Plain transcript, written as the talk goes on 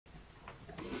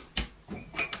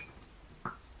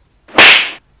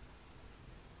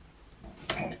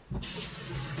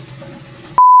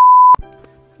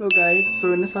Hello guys,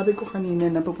 so nasabi ko kanina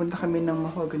na pupunta kami ng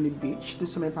Mahogany Beach doon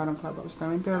sa may parang clubhouse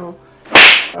namin, pero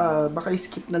baka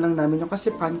i-skip na lang namin yung kasi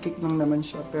pancake lang naman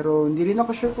siya, pero hindi rin ako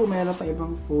sure kung mayroon pa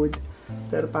ibang food,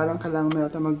 pero parang kailangan may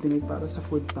ata mag-donate para sa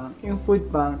food bank. Yung food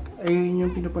bank ay yung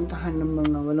pinupuntahan ng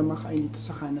mga walang makain dito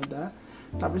sa Canada,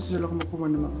 tapos sila kumukuha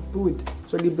ng mga food,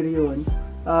 so libre yun.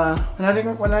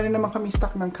 Wala rin naman kami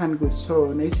stock ng canned goods,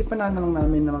 so naisipan na lang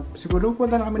namin na siguro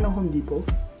pupunta na kami ng Home Depot.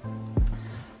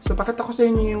 So, pakita ko sa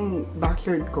inyo yung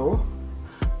backyard ko.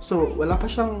 So, wala pa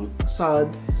siyang sod,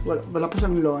 wala pa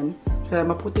siyang lawn, kaya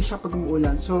maputi siya pag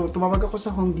umuulan. So, tumawag ako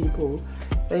sa Home Depot.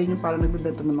 Ayun yung parang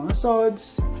nagbibenta ng mga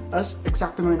sods. As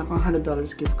exacto naman ako $100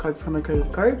 gift card from my credit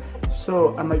card.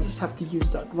 So, I might just have to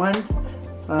use that one.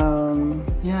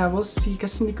 Yeah, we'll see.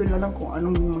 Kasi hindi ko alam kung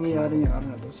anong mangyayari yung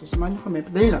araw na to. So, samahan nyo kami.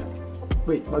 Dahil lang.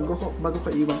 Wait, bago ko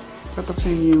iwan. Tatap sa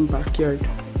inyo yung backyard.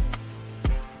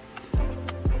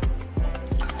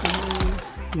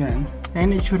 Yan.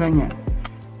 Ayan yung itsura niya.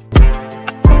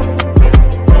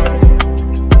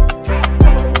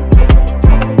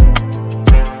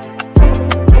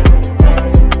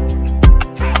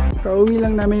 Kauwi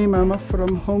lang namin ni Mama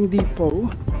from Home Depot.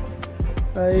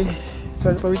 Ay,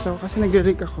 sorry, pawis ako kasi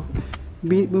nag-rig ako.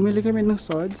 Bumili kami ng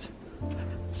sods.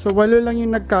 So, 8 lang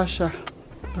yung nagkasya.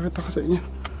 Pakita ko sa inyo.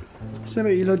 Kasi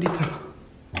may ilaw dito.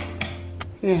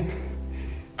 Ayan.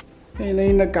 Ayan lang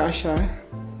yung nagkasya.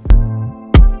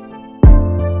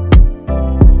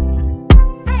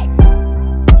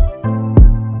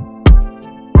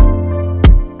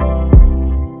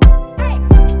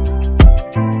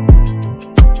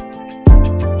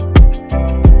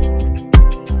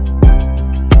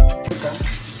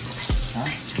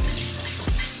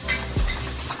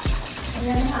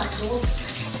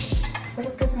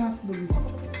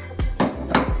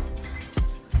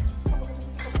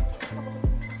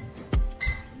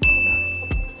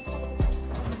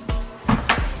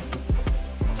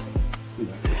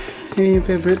 Yung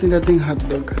favorite nila ding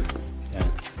hotdog. Yeah.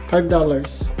 $5.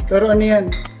 Pero ano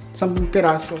yan? 10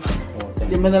 piraso.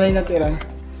 Hindi mo na lang natira.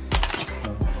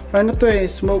 Ano to eh?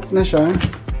 Smoke na siya.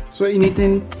 So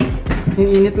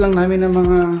ininit lang namin ng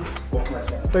mga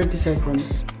 30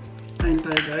 seconds. Kain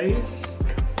tayo guys.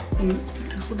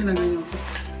 Ako ginaganyan ko.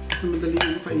 Madali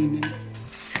ako kainin.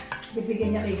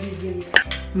 Bibigyan niya kay Kigil.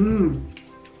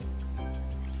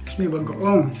 May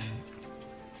bagoong.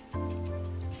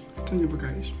 Ito niyo ba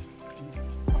guys?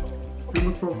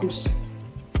 Mag-focus.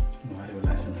 Wala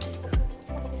siya nakita.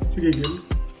 Sige, Kigil.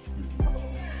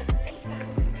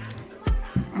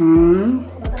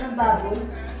 Baka ng bago.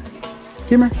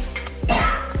 Kima.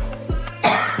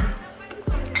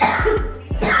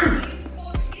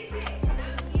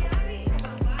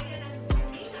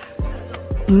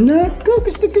 Naku,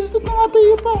 gusto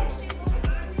tumatayo pa.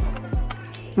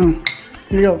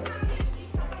 Here you go.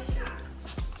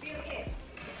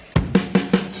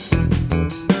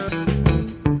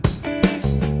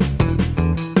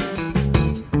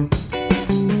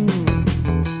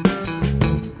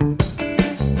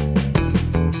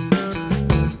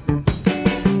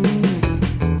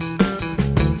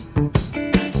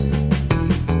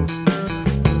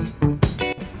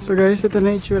 So guys, ito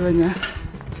na yung itsura niya.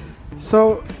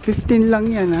 So, 15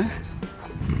 lang yan ha.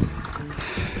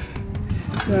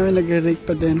 Nag-rake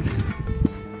pa din.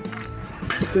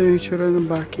 Ito yung itsura ng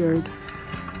backyard.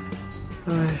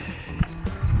 Ay.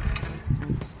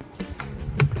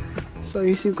 So,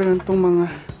 isip ko lang itong mga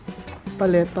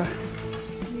paleta.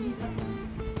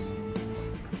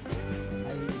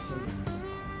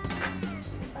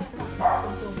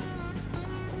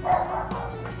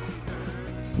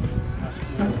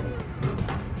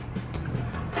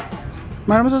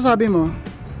 Ano masasabi mo?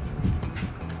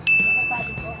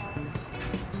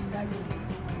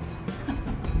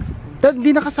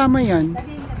 Di nakasama yan.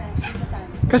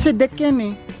 Kasi deck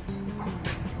yan eh.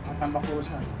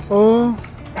 Tambakusan. Oh.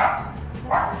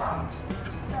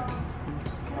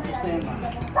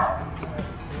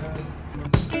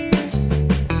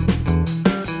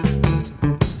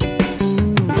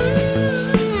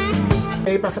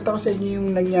 Okay, pakita ko sa inyo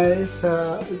yung nangyari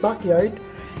sa backyard.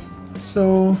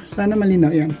 So, sana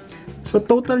malinaw yan. So,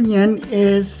 total niyan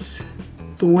is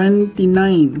 29.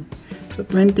 So,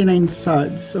 29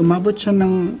 sods. So, umabot siya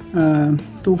ng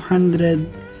 $210.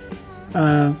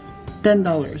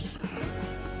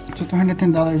 So,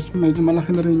 $210. Medyo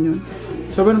malaki na rin yun.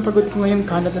 Sobrang pagod ko ngayong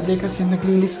Canada Day kasi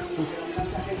naglinis ako.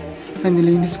 Ay,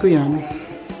 nilinis ko yan.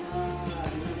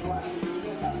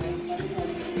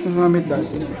 Mamit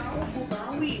dahil.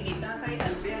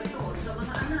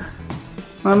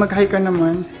 Mag-hi ka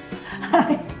naman.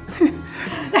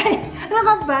 Ay, ano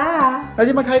ka ba?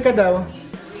 Adi, mag-hi ka daw.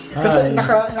 Kasi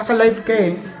naka-live ka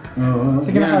eh.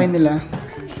 Sige, nakain nila.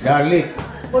 Garlic.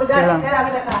 Burger,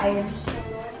 kailangan na kain.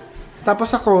 Tapos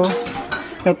ako,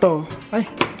 eto. Ay,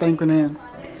 tayin ko na yan.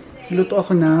 Luto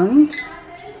ako ng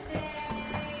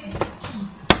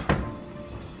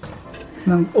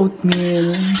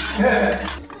oatmeal.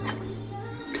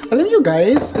 Alam nyo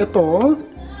guys, ito,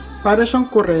 para siyang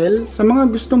kurel. Sa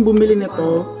mga gustong bumili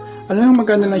nito, alam nyo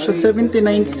magkano lang siya,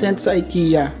 79 cents sa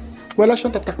IKEA. Wala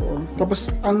siyang tatak, oh.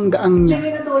 Tapos ang gaang niya.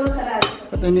 Hindi natulong sa lahat.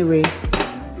 But anyway,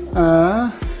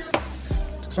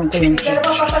 saan ko yun siya.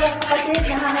 Pero pa pala kapatid,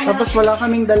 nahanap. Tapos wala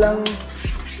kaming dalang,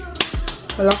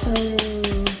 wala akong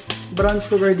brown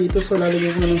sugar dito, so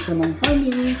lalagyan ko na lang siya ng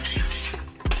honey.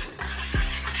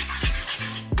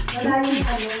 Wala yung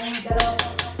ano, yung dalawa pa.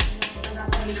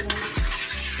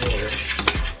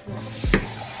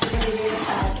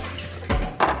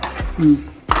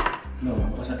 No,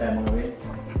 bukas na tayo mga wait.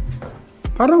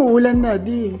 Parang ulan na,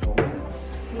 di.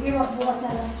 Sige, magbukas na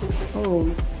lang. Oo.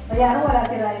 Kaya ano, wala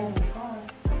sila yung bukas.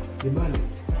 Di ba?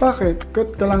 Bakit?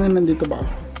 Kailangan nandito ba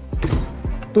ako?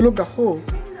 Tulog ako.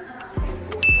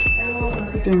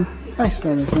 Ito yung... Ay,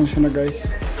 sorry. Ito siya na guys.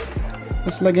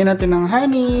 Tapos lagyan natin ng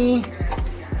honey.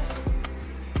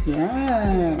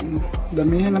 Yan.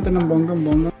 Damihan natin ng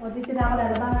bonggang-bongga. O, dito na ako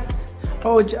lalabas.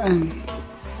 Oo, dyan.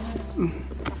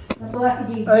 Natuwa si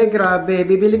Kigil. Ay, grabe.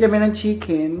 Bibili kami ng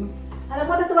chicken. Alam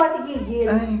mo, natuwa si Kigil.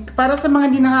 Ay, para sa mga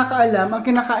hindi nakakaalam, ang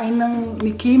kinakain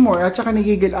ni Kimor at saka ni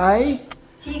Kigil ay...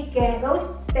 Chicken,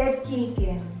 roasted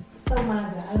chicken. Sa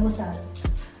umaga, almusal.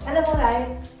 Alam mo,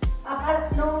 Rai,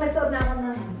 nung nagsuot na ako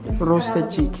ng... roasted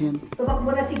chicken.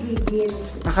 Tumakbo na si Kigil.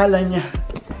 Akala niya.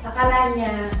 Akala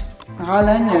niya.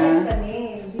 Akala niya. Alas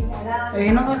kami, hindi niya alam. Eh,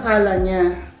 yun ang akala niya.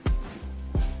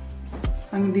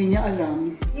 Ang hindi niya alam.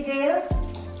 Kigil?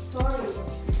 Sorry.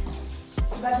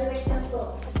 Bad direction to.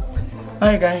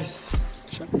 Ay guys.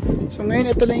 So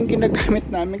ngayon ito lang yung ginagamit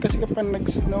namin kasi kapag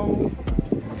nag-snow.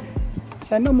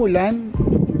 Sana umulan.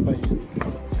 Ano ba yan?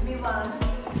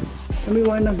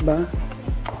 Lumiwanag ba?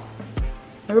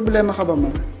 May problema ka ba,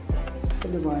 ma? Sa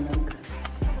liwanag.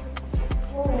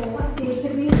 Oo, kasi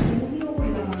sabihin, hindi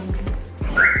uulan.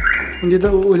 Hindi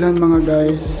daw uulan mga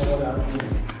guys.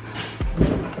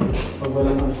 Pag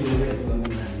wala nang sila, ito lang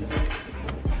naman.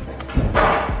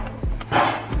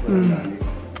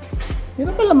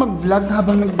 Hirap pala mag-vlog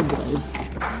habang nag-drive.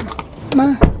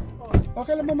 Ma,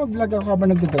 okay lang ba mag-vlog ako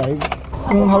habang nag-drive?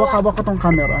 Kung hawak-hawak ko tong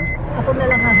camera. Ako na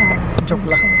lang haha. Joke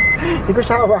lang. Hindi ko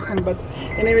siya hawakan, but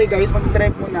anyway guys,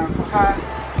 mag-drive muna ako, ha?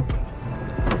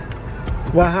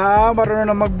 Wow, marunong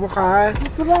na magbukas.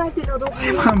 Ito ba ang tinurok Si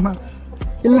mama.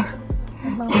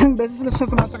 Ilang beses na siya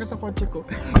sumasakay sa kotse ko.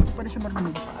 Hindi pa rin siya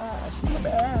marunong magbukas. Mga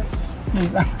bes.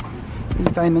 Ngayon lang. Bili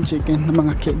tayo ng chicken ng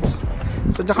mga kids.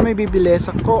 So, dyan kami bibili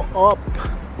sa co-op.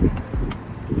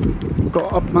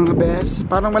 Co-op mga bes.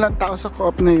 Parang walang tao sa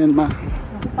co-op ngayon, ma.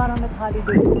 Ako parang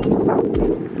nag-holiday.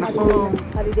 Naku,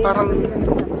 Holiday parang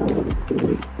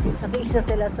kasi isa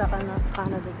sila sa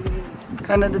Canada Day.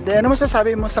 Canada Day. Ano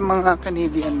masasabi mo sa mga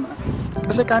Canadian, ma?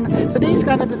 Kasi today is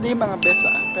Canada Day mga bes,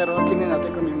 ah. Pero tingnan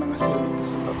natin kung may mga sale dito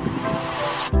sa loob.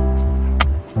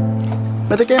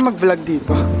 Pwede kayo mag-vlog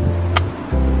dito.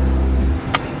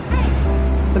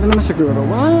 Pwede naman siguro.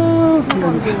 Wow!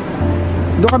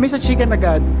 Doon kami sa chicken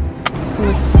agad.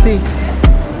 Let's see.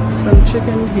 Some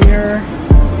chicken here.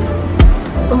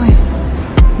 Uy!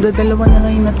 Dalawa na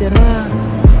lang yung natira.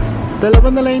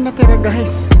 Dalawa na lang yung natira,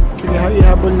 guys. Sige,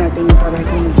 ihabol natin yung para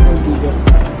hindi yung chicken giga.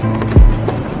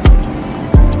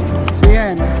 So,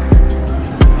 yan.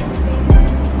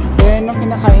 Then, nung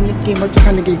kinakain ni Kim at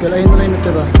saka ni Kigil, ayun na lang yung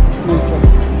natira. Nice.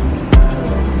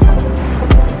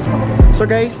 So,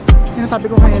 guys, sinasabi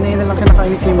ko kanina yun na lang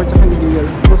kinakain ni Kim at saka ni Kigil.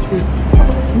 We'll see.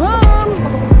 Mom!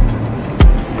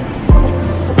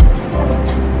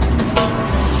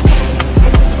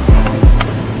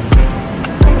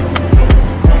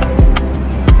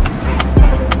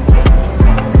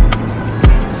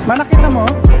 Nakita mo?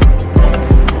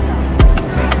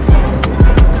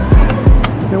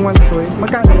 Yung one soy.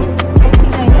 Magkano?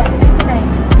 99.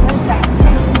 Isa.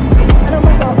 Ano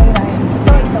mas okay na?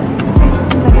 Ito.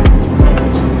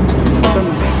 Ito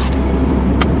na.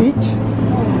 Each?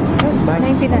 Bye.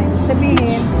 99.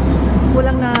 Sabihin,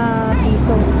 kulang na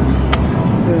piso.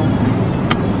 Yeah.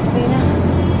 Okay na.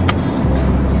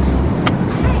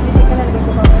 Hindi ka nalagay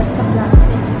ko pa sa plastic.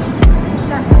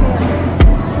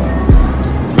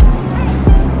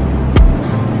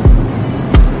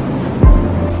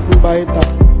 Buy it up.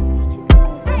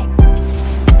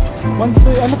 One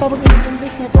soy. Ano tawag yung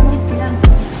English nito?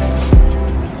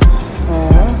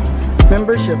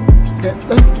 Membership.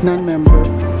 Non-member.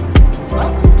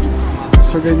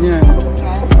 So ganyan.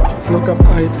 Look up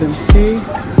item. See?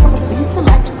 Please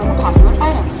select from popular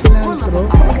items or Cilantro.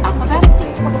 limit item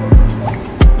alphabetically.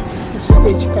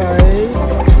 C-H-I.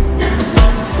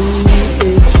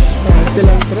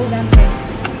 Cilantro.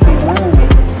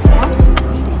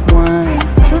 One.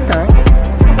 Sure ka?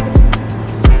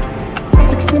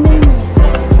 69 eh.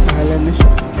 Bahala na siya.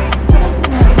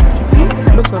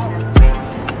 Basta.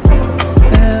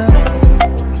 Yan.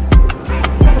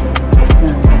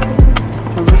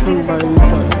 Tapos yung bahay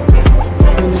nito.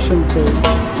 Finish and pay.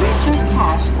 Insert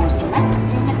cash or select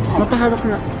payment type. Mapahawak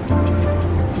na.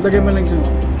 Lagay mo lang dyan.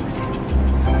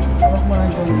 Hawak mo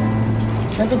lang dyan.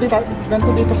 Ganito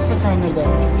dito sa Canada.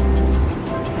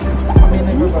 Kami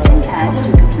Use nagbabayad. PayPal to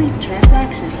complete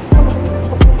transaction.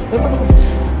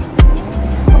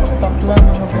 Tap lang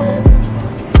mga bes.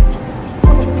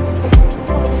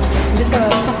 Hindi sa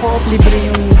co-op libre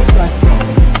yung plastic.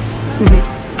 Pwede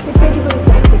ba yung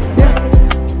plastic? Yeah.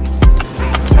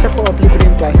 Sa co-op libre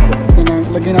yung plastic.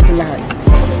 Lagyan natin lahat.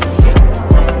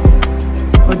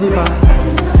 O diba?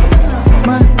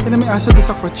 Ma, yun na may aso doon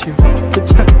sa kotse.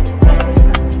 Kitsa.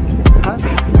 Ha?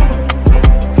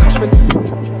 Actually,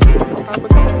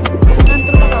 matapag sa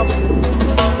cilantro matapag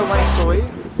sa white soy.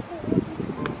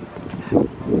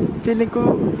 Feeling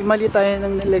ko, mali tayo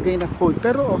nang nilagay na code.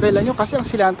 Pero okay lang yun kasi ang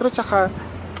cilantro tsaka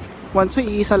one soy,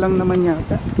 iisa lang naman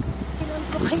yata.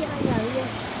 Cilantro kaya yan.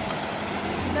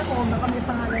 Ako, baka may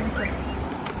pangalan siya.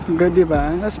 Good,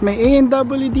 diba? Tapos may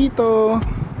A&W dito.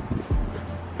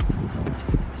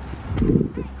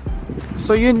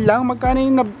 So yun lang, magkano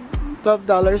yung $12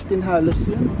 din halos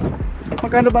yun?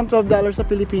 Magkano ba ang $12 sa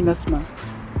Pilipinas, ma?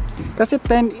 Kasi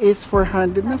 10 is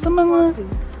 400. Nasa mga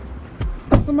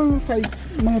 500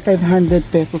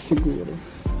 pesos siguro.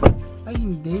 Ay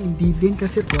hindi din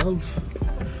kasi 12.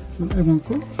 Ewan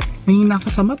ko. Mahina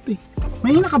ka sa mat eh.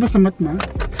 Mahina ka ba sa mat, ma?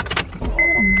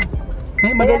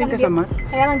 Magaling ka sa mat?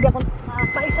 Kaya lang hindi ako,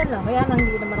 paisan lang. Kaya lang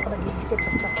hindi naman ako nag-iisip.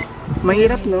 Basta.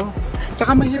 Mahirap, no?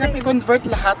 Tsaka mahirap i-convert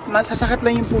lahat. Sasakit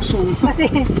lang yung puso mo.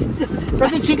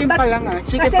 Kasi chicken pa lang ah.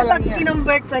 Chicken Kasi pa lang pag yan.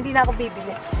 kinonvert ko, hindi na ako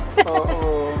bibili.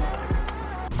 Oo.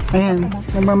 Ayan,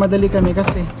 nagmamadali kami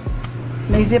kasi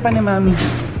naisipan ni Mami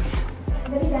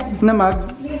na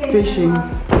mag-fishing.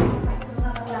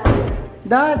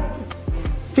 Dad!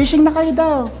 Fishing na kayo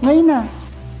daw. Ngayon na.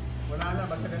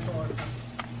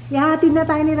 Ihatid na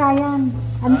tayo ni Ryan.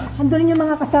 Andun yung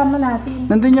mga kasama natin.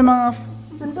 Nandun yung mga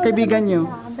Andun kaibigan nyo.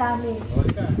 Ang dami.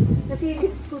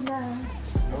 Natigit ko na.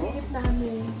 Natigit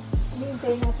namin.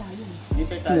 Hinihintay na tayo.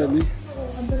 Yan eh.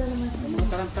 Andun na naman.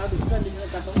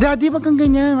 Daddy, wag kang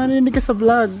ganyan. Marinig ka sa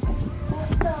vlog.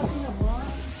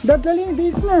 Dad, dali,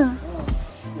 base na.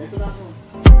 Ito na ako.